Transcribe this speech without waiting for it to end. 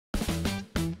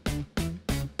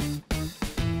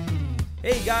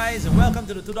Hey guys, and welcome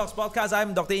to the Two Docs Podcast.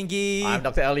 I'm Dr. Ingky. I'm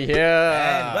Dr. Ali here.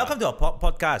 And welcome to our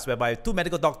podcast whereby two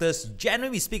medical doctors,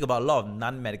 generally we speak about a lot of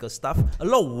non-medical stuff, a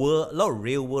lot of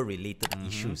real world related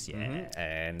issues. Yeah.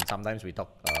 And sometimes we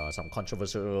talk some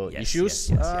controversial Yes,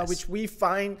 issues yes. which we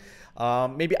find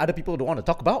maybe other people don't want to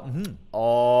talk about,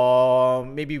 or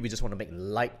maybe we just want to make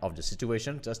light of the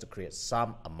situation just to create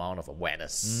some amount of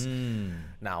awareness.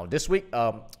 Now, this week,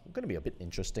 going to be a bit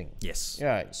interesting. Yes.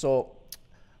 Yeah, so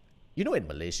you know, in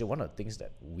Malaysia, one of the things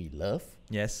that we love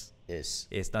Yes. is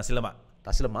It's nasi lemak.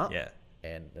 nasi lemak Yeah.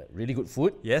 and really good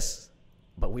food, Yes.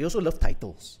 but we also love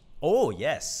titles. Oh,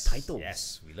 yes. Titles.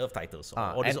 Yes, we love titles.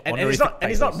 And these it's honorific not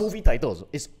and it's not titles. movie titles,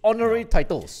 it's honorary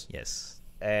titles. Yes.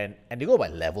 And they go by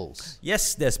levels.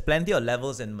 Yes, there's plenty of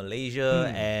levels in Malaysia,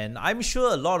 and I'm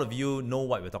sure a lot of you know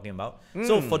what we're talking about.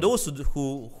 So for those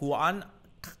who aren't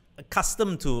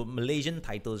accustomed to Malaysian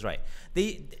titles, right?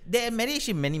 There are many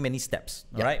steps.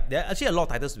 Yep. Right? There are actually a lot of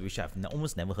titles which I've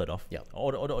almost never heard of. Yep.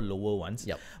 All the lower ones.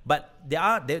 Yep. But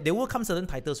there will come certain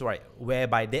titles, right,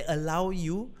 whereby they allow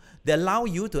you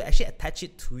to actually attach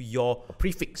it to your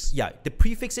Prefix. Yeah, they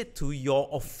prefix it to your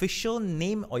official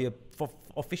name or your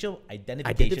official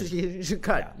identification. Identification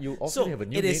card. Yeah. You also So have a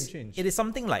new it name is, change. It is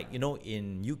something like,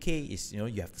 in UK is, you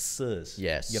have the sirs.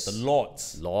 Yes. You have the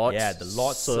lords. Lords. Yeah, the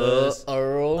lords, Sir, sirs,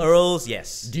 Earl. earls,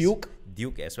 yes. Duke.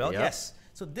 Duke as well, Yeah. yes.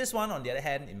 So this one, on the other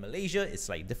hand, in Malaysia, it's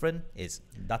like different. It's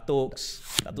Datuks,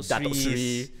 Dato Dato Seri,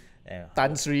 Seri,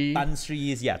 Tan Sri. Tan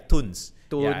Sris, yeah, Tuns.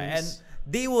 Tuns. Yeah, and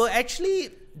they were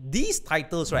actually, these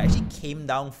titles, right, actually came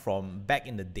down from back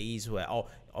in the days where, or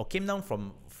came down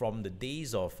from the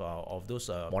days of those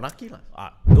Monarchy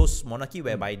lah. those monarchy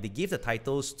whereby they gave the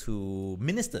titles to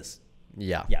ministers.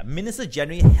 Yeah. Yeah, ministers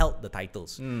generally held the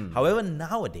titles. However,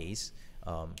 nowadays,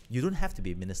 you don't have to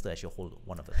be a minister as you hold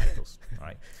one of the titles. All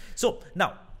right. So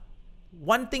now,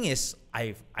 one thing is,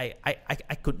 I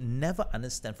could never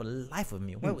understand for the life of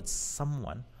me, why would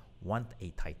someone want a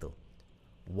title?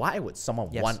 Why would someone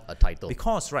Yes. want a title?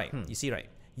 Because, right, you see, right,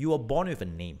 you are born with a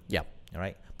name. Yeah. All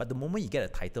right. But the moment you get a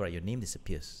title, right, your name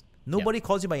disappears. Nobody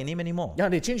calls you by your name anymore. Yeah,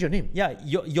 they change your name. Yeah,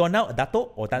 you're now a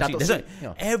Dato or Tan Sri. Dato That's Sri, right.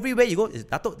 yeah. Everywhere you go, is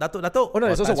Dato. Oh no,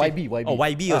 or it's also Tan Sri. YB. Oh,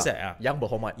 YB also. Yang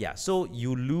Berhormat. Yeah, so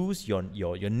you lose your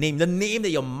name. The name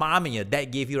that your mom and your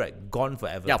dad gave you, right, gone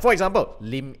forever. Yeah, for example,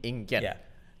 Lim Ingky. Yeah.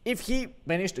 If he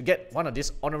managed to get one of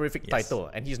these honorific Yes.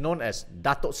 title and he's known as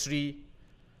Dato Sri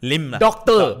Lim.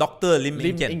 Doctor. Doctor Lim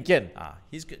Lim Ingky. Ingky.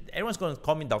 He's good. Everyone's going to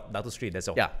call me Dato Sri, that's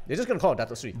all. Yeah, they're just going to call him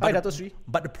Dato Sri. Hi, Dato Sri.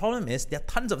 But the problem is, there are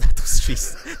tons of Dato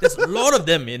Sris. There's a lot of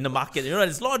them in the market.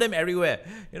 There's a lot of them everywhere.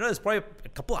 There's probably a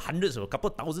couple of hundreds or a couple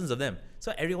of thousands of them.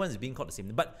 So everyone is being called the same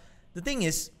thing. But the thing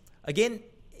is, again,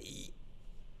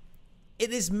 it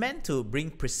is meant to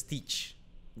bring prestige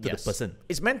to the person.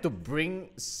 It's meant to bring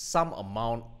some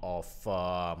amount of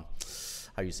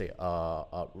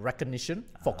recognition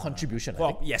for contribution. I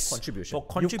think. Yes, contribution. for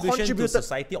contribution to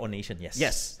society or nation. Yes.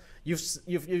 Yes,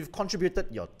 you've contributed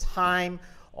your time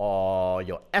or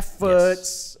your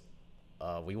efforts.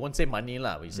 We won't say money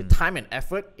lah. We say time and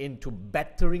effort into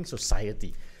bettering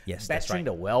society. Yes, that's bettering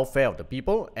right. the welfare of the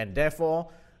people, and therefore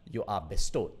you are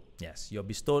bestowed. Yes, you're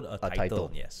bestowed a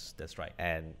title. Yes, that's right.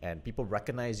 And people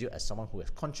recognize you as someone who has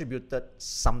contributed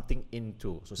something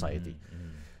into society.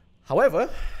 However,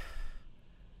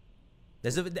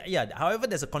 There's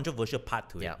a controversial part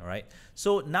to it. Yeah. All right.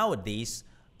 So nowadays,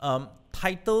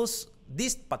 titles,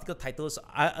 these particular titles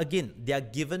are, again, they are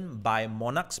given by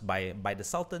monarchs, by the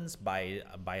sultans, by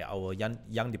our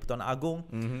young Dipertuan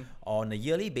Agong on a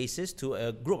yearly basis to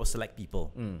a group of select people,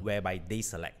 whereby they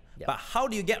select. Yeah. But how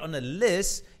do you get on a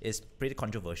list is pretty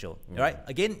controversial. Right?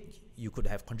 Again, you could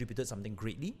have contributed something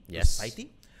greatly to society.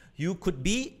 You could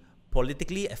be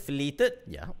politically affiliated.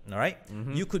 Yeah. All right.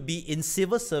 You could be in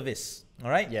civil service. All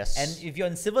right. Yes. And if you're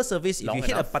in civil service, if Long you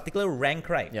hit enough. a particular rank,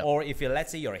 right, Yeah. or if you're, let's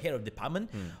say, you're a head of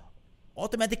department,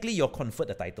 automatically you're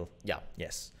conferred a title. Yeah.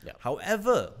 Yes. Yeah.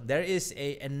 However, there is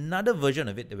another version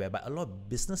of it whereby a lot of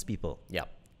business people yeah.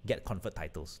 get conferred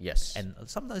titles. Yes. And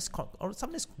sometimes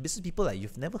business people, like,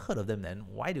 you've never heard of them, then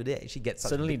why do they actually get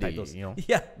such Suddenly big they, titles? you know,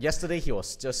 Yeah. yesterday he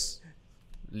was just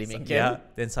Lim Ingky. Yeah.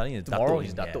 Then suddenly it's Tomorrow Dato he's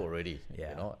in Dato there. already. Yeah.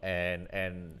 You know,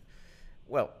 and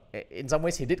well, in some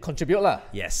ways he did contribute lah.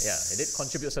 Yes. Yeah, he did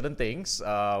contribute certain things,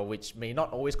 which may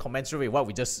not always commensurate with what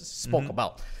we just spoke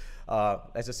about.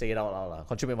 Let's just say it out loud.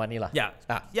 Contribute money lah. Yeah,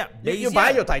 yeah. You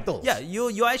buy your titles. Yeah,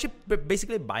 you're actually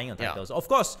basically buying your titles. Of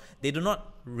course, they do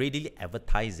not readily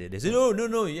advertise it. They say, no.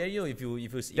 Yeah, if you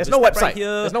There's no step website. right here,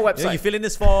 There's no website. You fill in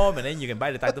this form, and then you can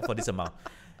buy the title for this amount.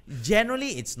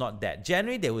 Generally, it's not that.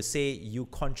 Generally, they will say you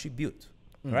contribute.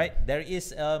 Right? There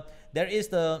is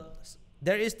the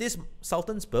there is this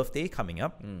Sultan's birthday coming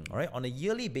up. All right, on a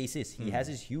yearly basis, he has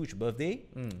this huge birthday.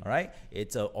 All right,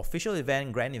 it's an official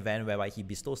event, grand event, whereby he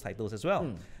bestows titles as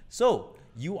well. So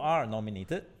you are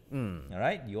nominated. All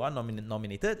right, you are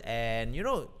nominated, and you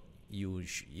know,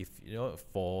 if you know,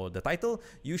 for the title,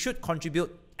 you should contribute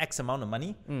X amount of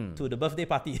money to the birthday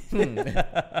party.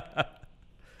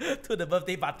 To the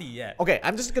birthday party, yeah. Okay,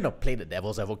 I'm just gonna play the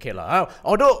devil's advocate lah.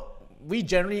 Although we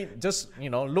generally just, you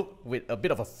know, look with a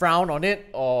bit of a frown on it,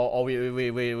 or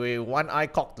we one eye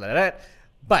cocked like that.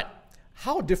 But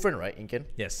how different, right, Inken?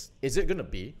 Yes. Is it gonna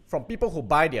be from people who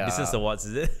buy their Business awards,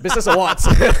 is it? business awards?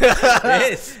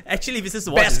 Yes. Actually, business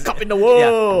awards. Best cup in the world.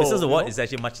 Yeah, business award is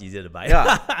actually much easier to buy.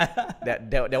 Yeah,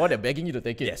 that one they're begging you to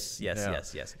take it. Yes.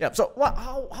 Yeah. So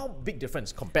how big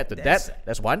difference compared to That's- that?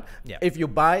 That's one. Yeah. If you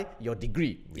buy your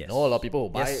degree, we Yes. know a lot of people who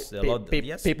buy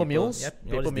paper people, mills, yep,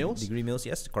 all paper these mills. degree mills.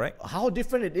 Yes, correct. How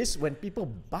different it is when people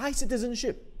buy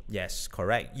citizenship. Yes,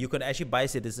 correct. You could actually buy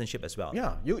citizenship as well.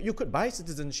 Yeah, you could buy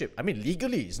citizenship. I mean,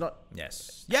 legally, it's not.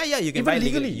 Yes. Yeah. You can Even buy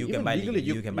legally, You can even buy legally,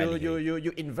 legally. You can buy legally.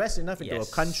 you invest enough into a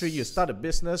Yes. country. You start a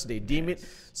business. They deem it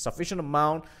sufficient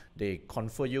amount. They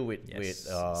confer you with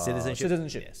Citizenship.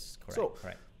 Citizenship. Yes, correct. So,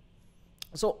 correct.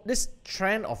 so this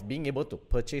trend of being able to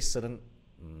purchase certain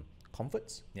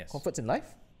comforts, Yes. comforts in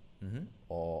life,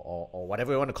 or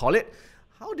whatever you want to call it,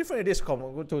 how different it is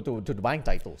to buying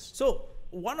titles. So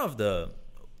one of the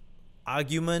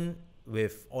argument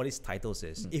with all these titles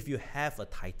is if you have a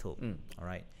title, all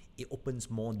right, it opens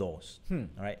more doors. All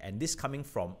right, and this coming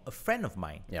from a friend of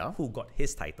mine who got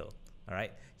his title. All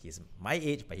right, he's my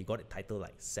age, but he got a title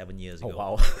like 7 years ago.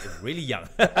 wow. He's really young.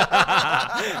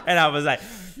 And I was like,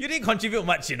 you didn't contribute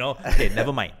much, you know. Okay,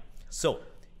 never mind. So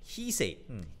he said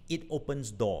it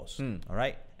opens doors. All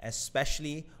right,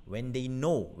 especially when they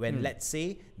know, when let's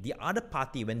say the other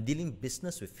party, when dealing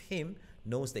business with him,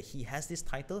 knows that he has this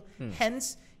title,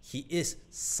 hence he is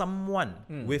someone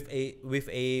with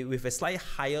a slightly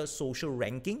higher social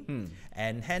ranking,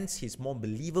 and hence he's more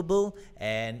believable,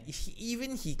 and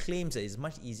he claims that it's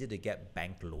much easier to get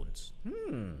bank loans.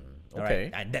 Okay.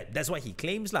 Right? And that's what he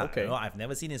claims lah. Okay. You know, I've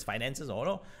never seen his finances or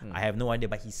no. I have no idea,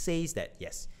 but he says that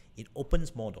yes, it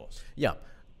opens more doors. Yeah.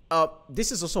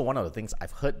 This is also one of the things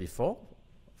I've heard before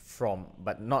from,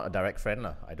 but not a direct friend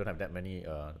lah. I don't have that many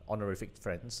honorific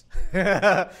friends.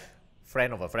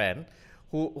 Friend of a friend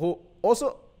who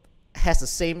also has the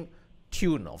same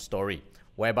tune of story,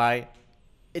 whereby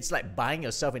it's like buying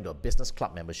yourself into a business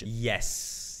club membership.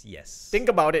 Yes. Think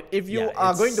about it. If you Yeah,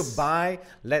 are going to it's- buy,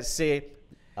 let's say,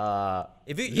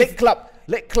 If Lake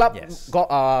Club Yes.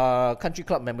 got country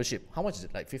club membership. How much is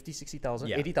it? Like 50, 60,000,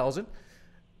 Yeah. 80,000?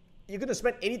 You're going to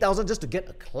spend 80,000 just to get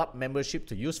a club membership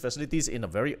to use facilities in a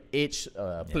very aged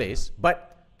place. But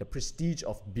the prestige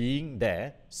of being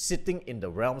there, sitting in the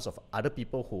realms of other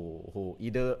people who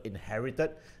either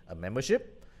inherited a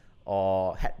membership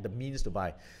or had the means to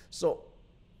buy. So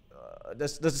the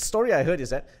story I heard is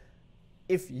that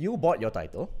if you bought your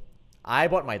title, I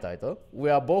bought my title, we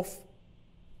are both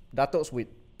Datoks with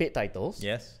paid titles.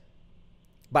 Yes.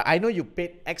 But I know you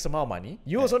paid X amount of money.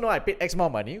 You also know I paid X amount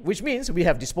of money, which means we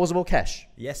have disposable cash.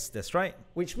 Yes, that's right.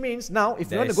 Which means now,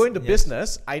 if you want to There's- go into yes.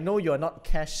 business, I know you're not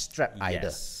cash strapped either.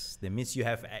 Yes. That means you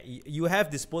have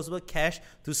disposable cash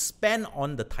to spend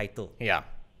on the title. Yeah.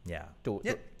 Yeah. To-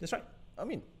 That's right. I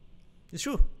mean, It's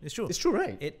true. It's true. it's true,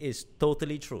 right? It is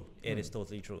totally true. It is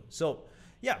totally true. So,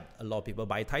 yeah, a lot of people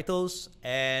buy titles,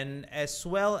 and as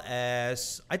well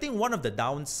as I think one of the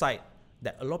downside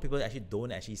that a lot of people actually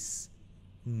don't actually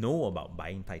know about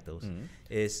buying titles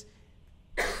is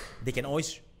they can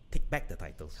always take back the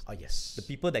titles. Oh, yes. The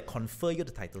people that confer you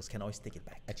the titles can always take it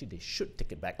back. Actually, they should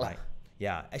take it back. Lah. Right.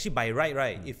 Yeah, actually by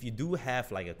right, if you do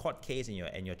have like a court case and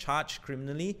you're charged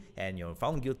criminally and you're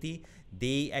found guilty,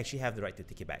 they actually have the right to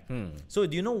take it back. So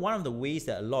do you know one of the ways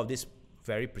that a lot of these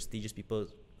very prestigious people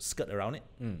skirt around it?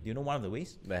 Do you know one of the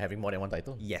ways? By having more than one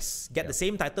title. Yes, get the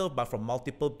same title but from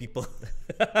multiple people.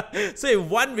 So if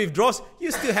one withdraws,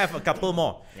 you still have a couple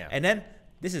more. Yeah. And then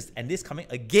this coming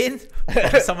again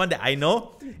from someone that I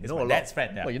know. It's know my a lot. dad's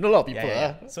friend. Oh, you know a lot of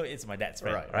people, So it's my dad's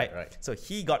friend, Right. right? So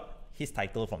he got his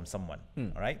title from someone.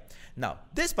 All right. Now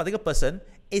this particular person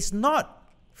is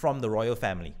not from the royal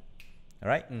family. All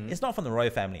right. It's not from the royal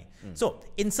family. So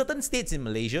in certain states in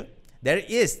Malaysia, there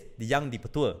is the Young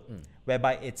Dipertua,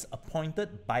 whereby it's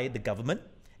appointed by the government,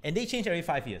 and they change every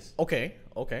 5 years. Okay.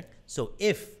 So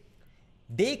if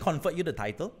they convert you the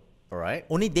title, All right.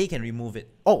 only they can remove it.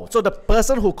 Oh, so the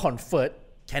person who conferred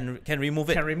can remove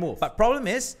it. Can remove. But problem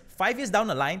is, 5 years down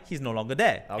the line, he's no longer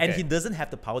there, and Okay. he doesn't have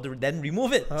the power to then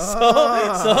remove it.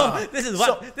 So this is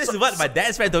what my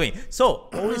dad's friend told me. So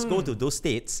always go to those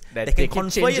states That that they can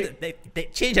keep confer you. changing. They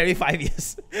change every 5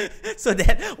 years, so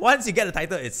that once you get the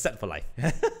title, it's set for life.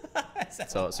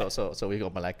 So we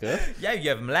got Malacca. Yeah, you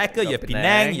have Malacca, you have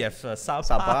Penang, Penang, you have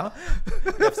Sabah.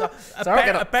 You have Sarawak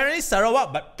cannot- apparently Sarawak,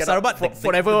 but cannot Sarawak,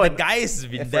 forever. the guy's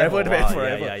been there Forever, for a while.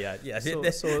 forever. Yeah.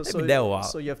 So Been there a while.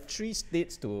 so you have 3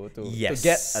 states to Yes.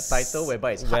 get a title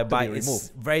whereby it's hard to be it's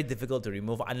removed. very difficult to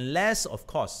remove unless, of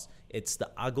course, it's the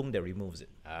Agong that removes it.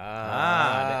 It's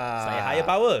like a higher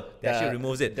power that actually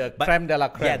removes it. The creme de la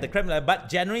creme. Yeah, the creme de la. But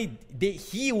generally,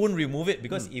 he won't remove it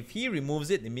because if he removes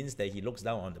it, it means that he looks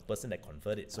down on the person that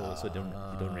conferred it. So you don't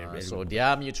really So remove it.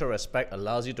 their mutual respect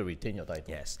allows you to retain your title.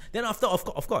 Yes. Then after,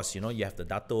 of course, you have the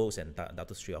Datos and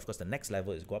Dato Seri. Of course, the next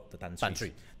level is go up to Tan Sri. Tan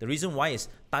Sri. The reason why is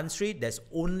Tan Sri, there's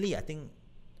only, I think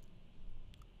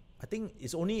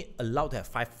it's only allowed to have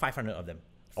 500 of them.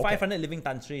 Okay. 500 living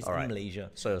Tan Sris Alright. in Malaysia.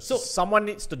 So someone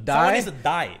needs to die. Someone needs to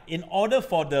die in order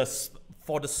for the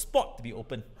spot to be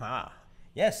open.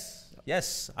 Yes.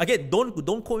 Again,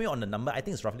 don't quote me on the number. I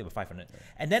think it's roughly about 500.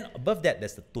 And then above that,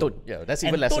 there's the Tun. Tun, yeah, that's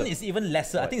even and lesser. Tun is even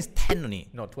lesser. I think it's 10 only.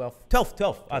 No, 12. 12.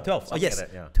 12. Oh, Something yes.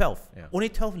 like that, yeah. 12. Yeah. Only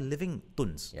 12 living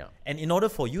Tuns. Yeah. And in order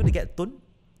for you to get Tun,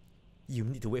 you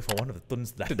need to wait for one of the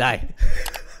Tuns to die. To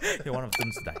die. One of the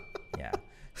Tuns to die. Yeah.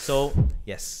 So,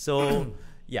 yes. So,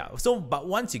 yeah. So, but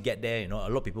once you get there, a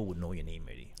lot of people would know your name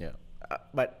already. Yeah.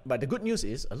 But the good news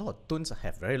is a lot of Tuns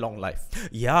have very long life.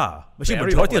 Yeah. Actually, Very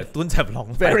majority long of Tuns have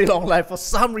long Very life. long life. For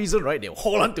some reason, right? They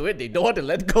hold on to it. They don't want to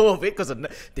let go of it because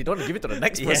they don't want to give it to the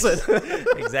next Yes. person.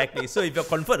 Exactly. So if you're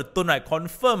conferred a Tun, right,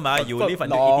 confirm you will live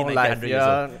until long 80, 90, life. 100 years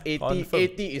Yeah. old. 80, Confirm.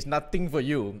 80 is nothing for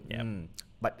you. Yeah.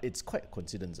 But it's quite a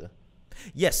coincidence.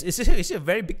 Yes, it's a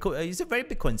very big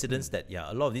coincidence that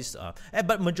a lot of these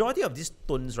but majority of these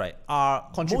Tuns, right, are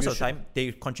most of the time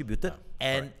they contributed,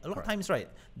 and a lot of times, right,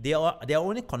 they are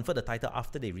only conferred the title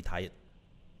after they retired,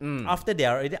 after they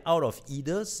are already out of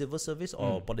either civil service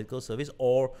or political service,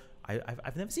 or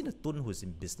I've never seen a Tun who's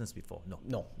in business before.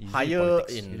 No, usually Higher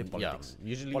politics, in usually politics,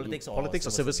 usually politics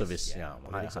or civil service. Yeah,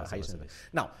 politics or higher civil service. service.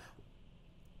 Now,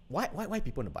 why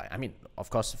people want to buy? I mean, of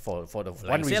course, for the Like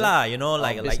one you say reason, lah,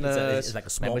 like business, it's like a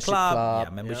small membership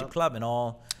club, membership yeah. club and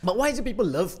all. But why is it people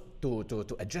love to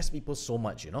address people so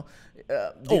much?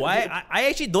 I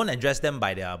actually don't address them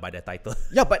by their title.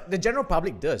 Yeah, but the general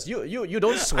public does. You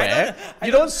don't swear. I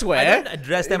You don't- don't swear. I don't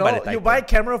address them by the title. You buy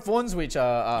camera phones which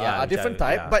are Yeah, different which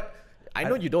are- type, yeah. but I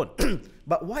know you don't.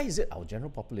 But why is it our general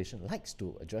population likes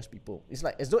to address people? It's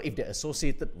like as though if they're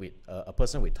associated with a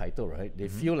person with title, right? They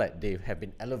feel like they have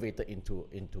been elevated into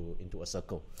a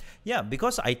circle. Yeah,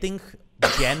 because I think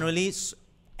generally,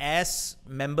 as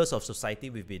members of society,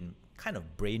 we've been kind of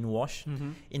brainwashed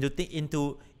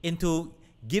into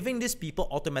giving these people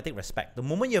automatic respect. The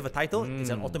moment you have a title,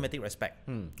 it's an automatic respect.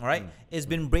 All right, it's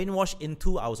been brainwashed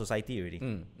into our society already.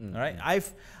 All right,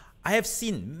 I have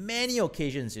seen many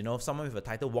occasions, someone with a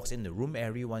title walks in the room,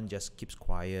 everyone just keeps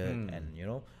quiet, and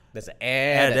There's an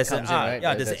air that comes in, right?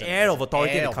 Yeah, there's an air of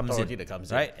authority air that of comes authority in. that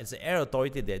comes in. Right? It's an air of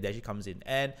authority that actually comes in.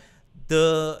 And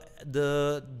the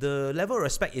level of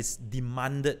respect is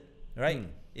demanded, right?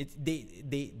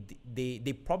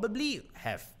 They probably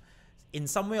have in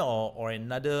some way or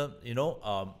another,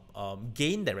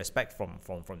 gained that respect from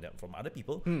other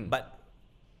people, but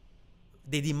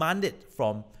they demand it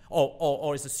from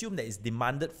or it's assumed that it's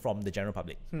demanded from the general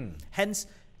public. Hence,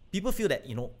 people feel that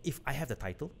if I have the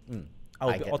title, I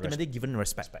will be get automatically given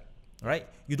respect. Right?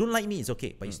 You don't like me, it's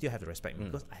okay, but you still have to respect me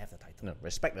because I have the title. No,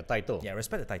 respect the title. Yeah,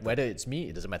 respect the title. Whether it's me,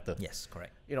 it doesn't matter. Yes,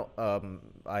 correct.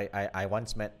 I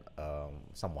once met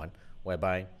someone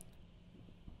whereby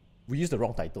we used the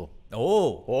wrong title.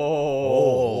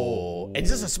 And it's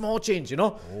just a small change,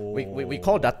 We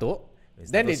call Dato.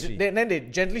 Then they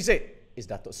gently say, "It's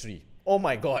Dato Seri." Oh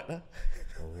my God.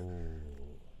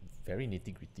 Very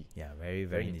nitty gritty. Yeah, very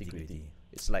very nitty gritty.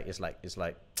 It's like It's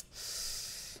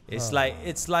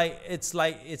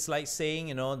like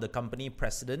saying the company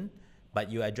president,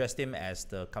 but you addressed him as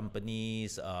the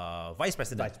company's vice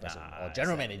president, or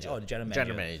general manager. Oh, general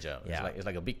manager. Yeah. It's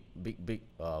like a big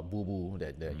boo boo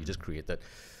that you just created.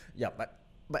 Yeah, but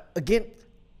again,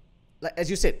 like as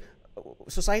you said,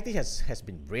 society has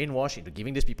been brainwashed into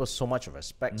giving these people so much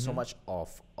respect, so much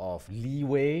of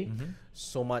leeway,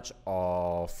 so much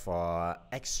of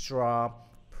extra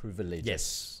privileges.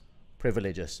 Yes.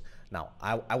 Privileges. Now,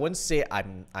 I won't say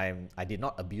I did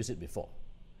not abuse it before.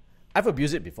 I've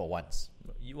abused it before once.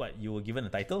 You were given a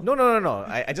title? No.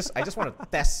 I just want to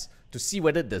test to see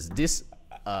whether does this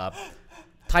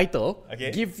title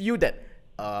give you that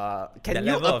can That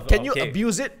you level of- can you okay.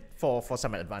 abuse it for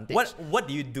some advantage? What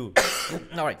do you do?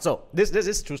 All right, so this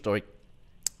is true story.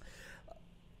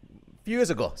 Few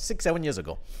years ago, 6-7 years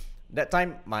ago, that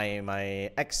time my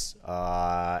ex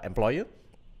employer,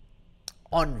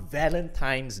 on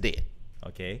Valentine's Day,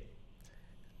 Okay.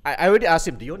 I already asked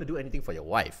him, do you want to do anything for your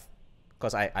wife?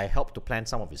 Because I helped to plan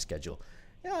some of his schedule.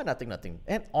 Yeah, nothing.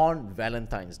 And on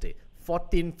Valentine's Day,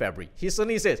 14 February, he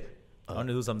suddenly says, I want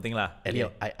to do something lah.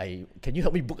 Elliot, I can you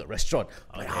help me book a restaurant?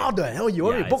 I'm like, Okay. how the hell you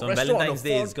want me to book it's a on restaurant Valentine's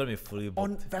Day. on It's gonna be fully booked.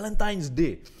 on Valentine's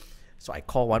Day? So I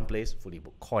call one place, fully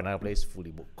booked. Call another place,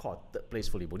 fully booked. Call third place,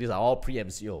 fully booked. These are all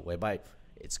pre-MCO, whereby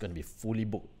it's going to be fully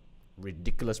booked.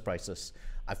 Ridiculous prices.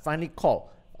 I finally called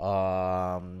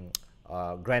Grand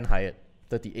Hyatt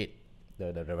 38,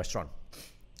 the restaurant.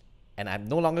 And I'm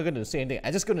no longer going to say anything.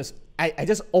 I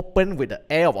just open with the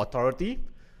air of authority.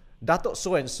 Dato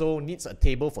so-and-so needs a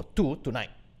table for 2 tonight.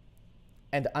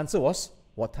 And the answer was,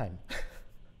 what time?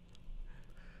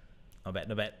 Not bad,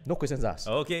 not bad. No questions asked.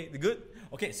 Okay, good.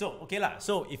 Okay, so okay lah.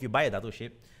 So if you buy a Dato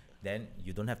ship, then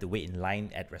you don't have to wait in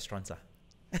line at restaurants lah.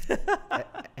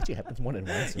 Actually, it happens more than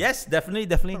once. Yes, definitely.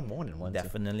 More than once.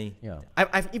 Definitely. Yeah.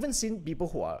 I've even seen people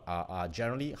who are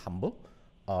generally humble.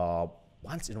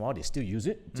 Once in a while, they still use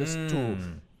it just to,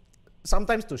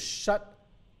 sometimes to shut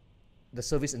the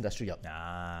service industry up.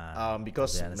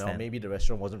 Because totally understand. maybe the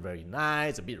restaurant wasn't very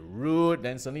nice, a bit rude.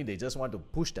 Then suddenly they just want to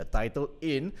push the title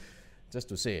in, just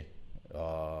to say,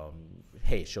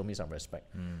 hey, show me some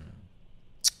respect.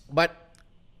 But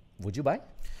would you buy?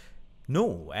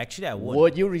 No, actually I won't.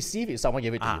 Would you receive if someone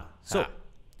gave it to you? So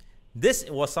this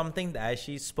was something that I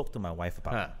actually spoke to my wife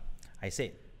about. Huh. I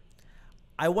said,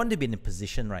 I want to be in a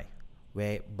position, right,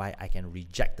 whereby I can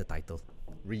reject the title.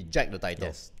 Reject the title.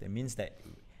 Yes, that means that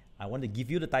I want to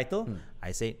give you the title.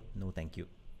 I say no, thank you.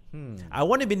 I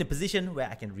want to be in a position where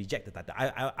I can reject the title.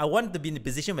 I want to be in a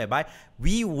position whereby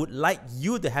we would like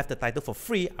you to have the title for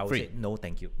free. I would say no,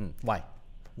 thank you. Why?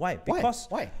 Why? Because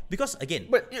Why? Because again,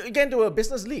 But you get into a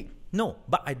business league. no,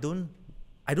 but I don't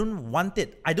want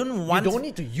it. I don't want. don't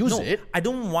need to use it. I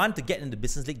don't want to get in the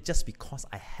business league just because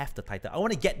I have the title. I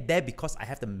want to get there because I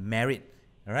have the merit.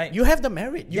 All right. You have the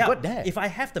merit. You got that. If I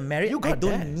have the merit, You I got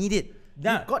don't that. need it.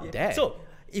 You got that. So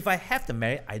if I have the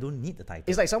merit, I don't need the title.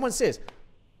 It's like someone says,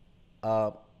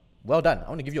 well done, I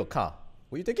want to give you a car.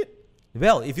 Will you take it?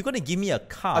 Well, if you're going to give me a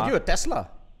car, I'll give you a Tesla.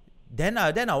 then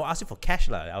I'll ask you for cash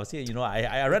lah. I'll say,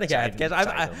 I rather have cash.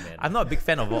 I'm not a big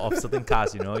fan of certain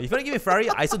cars. If you're gonna give me a Ferrari,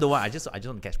 I still don't want. I just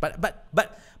want cash. But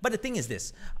the thing is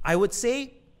this. I would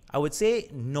say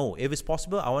no. If it's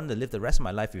possible, I want to live the rest of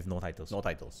my life with no titles. No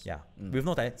titles. Yeah, with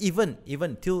no title.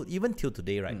 Even till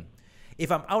today, right?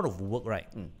 If I'm out of work, right,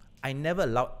 I never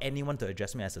allow anyone to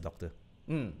address me as a doctor.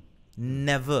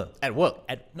 Never. At work.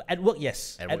 At work,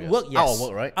 yes. At At work, work, yes. yes. Our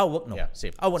work, right? Our work, no. Yeah,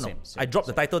 same. Our work, no. Same, I drop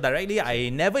the title directly. I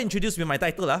never introduce with my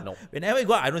title. No. Whenever I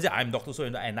go out, I don't say I'm Dr. So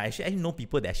and I actually know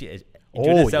people that actually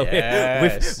introduce themselves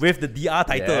yes. with the DR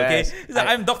title, Yes. okay? It's like,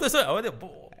 I'm Dr. So.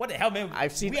 What the hell, man?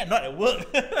 We are not at work.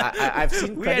 I've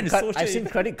seen We are in credit cards. social- I've seen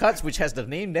credit cards which has the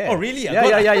name there. Oh, really?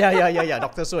 Yeah.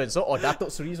 Dr. So and so or Dato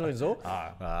Seri so and so.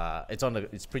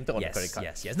 It's printed on the credit card.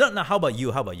 Yes. Now, how about you?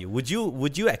 Would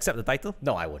you accept the title?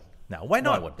 No, I would. Now, why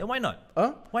No, I not? wouldn't. Then why not?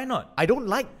 Huh? Why not? I don't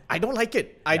like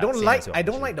it. I don't same like as well, I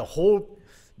don't actually. like the whole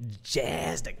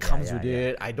jazz that comes with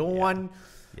it. I don't want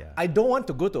I don't want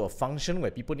to go to a function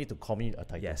where people need to call me a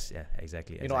title. Yes, yeah,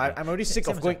 exactly. You know, I'm already sick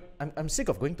of going. I'm sick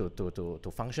of going to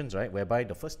functions, right? Whereby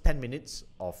the first 10 minutes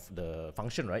of the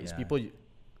function, right, is people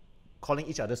calling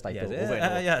each other's title over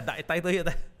and over. Title here.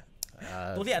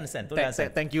 Totally understand.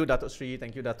 Thank you, Dato Seri.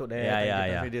 Thank you, Dato there.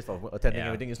 Thank you, this for attending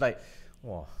everything. It's like,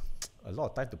 wow, a lot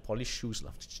of time to polish shoes,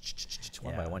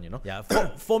 one by one. Yeah.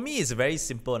 For me, it's very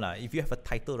simple now. If you have a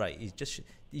title, right, it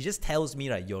just tells me,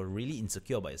 right, you're really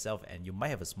insecure about yourself and you might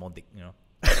have a small dick. Small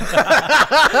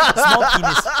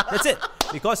penis. That's it.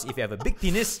 Because if you have a big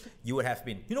penis, you would have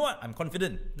been. You know what? I'm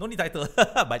confident. No need title.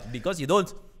 But because you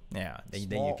don't, then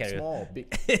you carry. Small,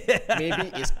 big.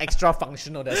 Maybe it's extra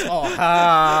functional. That's all.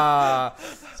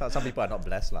 Some people are not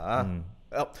blessed,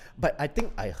 but I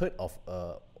think I heard of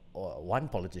one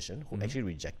politician who actually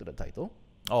rejected the title.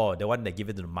 Oh, the one that gave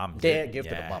it to the mom. Gave to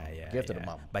the mom. Gave to the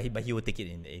mom. But he will take it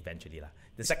eventually lah.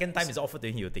 The second time it's offered to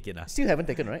him, he will take it lah. Still haven't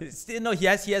taken, right? Still no, he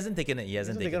hasn't taken it. He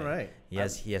hasn't taken it. Right? He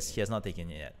has not taken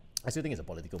it yet. I still think it's a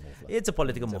political move. It's a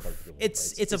political move.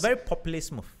 It's a very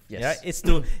populist move. Yes. Yeah?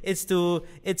 It's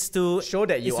to show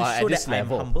that you are at this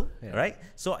level. I'm humble, right?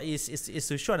 So it's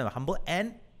to show that I'm humble,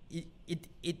 and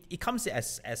it comes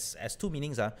as two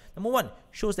meanings. Number one,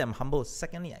 shows that I'm humble.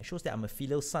 Secondly, it shows that I'm a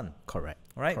filial son. Correct.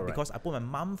 Right? Correct. Because I put my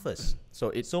mom first.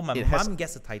 So my mom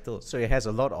gets the title. So it has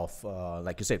a lot of,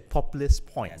 like you said, populist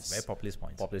points. Very populist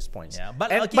points. Populist points. Yeah,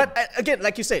 but again,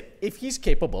 like you said, if he's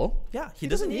capable, he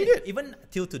doesn't need it. Even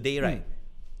till today, right?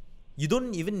 You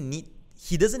don't even need.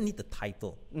 He doesn't need the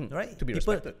title, right? To be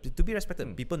respected. To be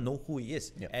respected. People know who he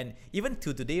is. And even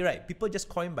till today, right? People just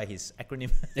call him by his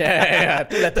acronym. Yeah.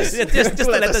 2 letters. just 2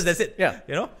 letters, that's it. Yeah.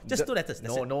 You know? Just 2 letters,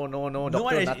 that's it. No,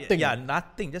 Doctor, nothing. Yeah,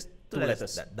 nothing. Just 2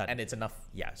 letters. Done. And it's enough.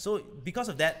 Yeah. So because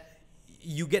of that,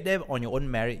 you get there on your own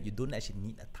merit. You don't actually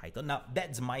need a title. Now,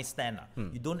 that's my stand.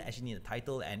 You don't actually need a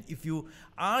title. And if you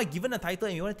are given a title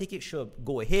and you want to take it, sure,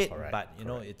 go ahead. Correct, but, you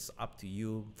know, it's up to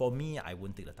you. For me, I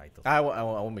wouldn't take the title. I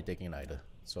won't be taking it either.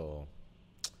 So,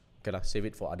 okay, save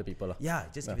it for other people. Yeah,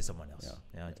 just give it someone else.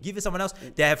 Yeah. Give it someone else.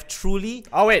 They have truly...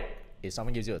 Oh, wait. If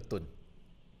someone gives you a tun.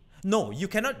 No, you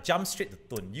cannot jump straight to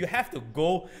tun. You have to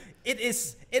go... It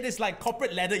is like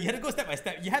corporate ladder. You have to go step by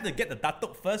step. You have to get the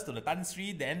Datuk first to the Tan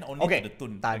Sri, then only to the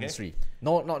Tun. Tan Sri.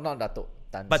 No, not Datuk.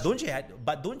 But don't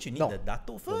you need the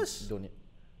Datuk first? Don't need.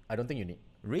 I don't think you need.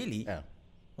 Really? Yeah.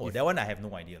 Oh, that one I have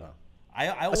no idea.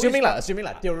 Assuming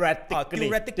theoretically.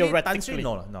 Tan Sri,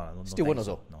 no, Still won't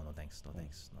also. No, thanks.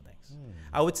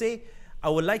 I would say I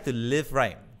would like to live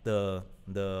right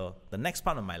the next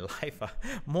part of my life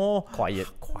more quiet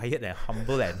and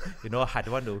humble, and you know, I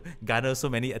don't want to garner so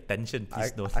many attention.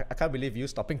 Please don't. I can't believe you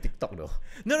stopping TikTok though.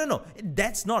 No.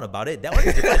 That's not about it. That one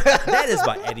is different. That is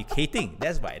about educating.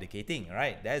 That's about educating,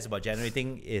 right? That is about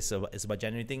generating. It's about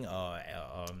generating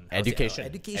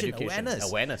education,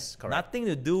 awareness. Correct. Nothing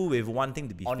to do with wanting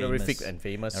to be honorific famous. and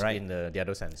famous, right? In the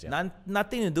other sense. Yeah.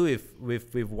 Nothing to do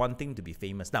with wanting to be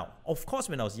famous. Now, of course,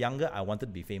 when I was younger, I wanted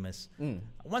to be famous.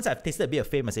 Once I've tasted a bit of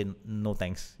fame, I say no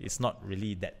thanks. It's not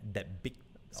really that big.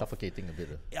 Suffocating a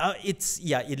bit.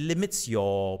 It limits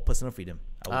your personal freedom.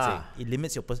 I would say it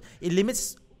limits it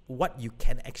limits what you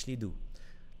can actually do.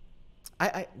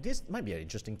 This might be an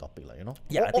interesting topic, you know.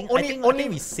 Yeah, I think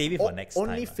we save it for next time.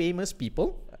 Only famous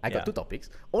people. I got 2 topics.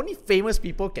 Only famous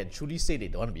people can truly say they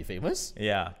don't want to be famous.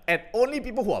 Yeah. And only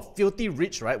people who are filthy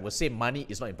rich, right, will say money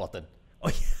is not important. Oh,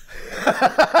 yeah.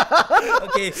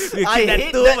 Okay, we'll keep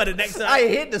that too for the next one. I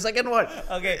hate the second one.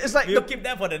 Okay, it's like we'll keep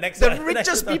that for the next one. The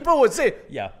richest people would say,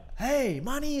 yeah, hey,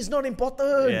 money is not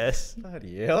important. Yes.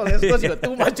 Bloody hell, that's because you got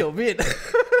too much of it.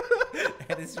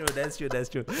 That's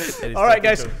true. All right,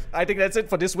 guys. I think that's it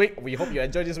for this week. We hope you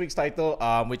enjoyed this week's title,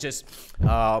 which is...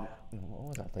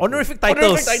 honorific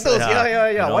titles. Yeah.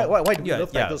 You know? Why do we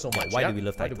love titles so much? Why do we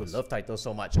love titles? Why do we love titles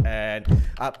so much? And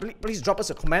please drop us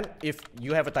a comment if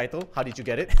you have a title. How did you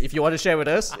get it? If you want to share with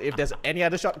us, if there's any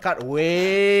other shortcut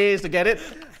ways to get it.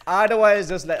 Otherwise,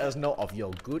 just let us know of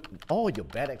your good or your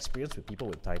bad experience with people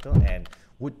with title. And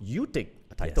would you take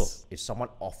a title if someone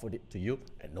offered it to you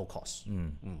at no cost?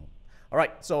 All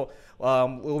right, so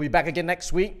we'll be back again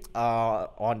next week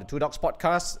on the Two Dogs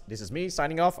podcast. This is me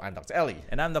signing off. I'm Dr. Ellie.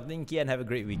 And I'm Dr. Ingky, and have a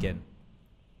great weekend.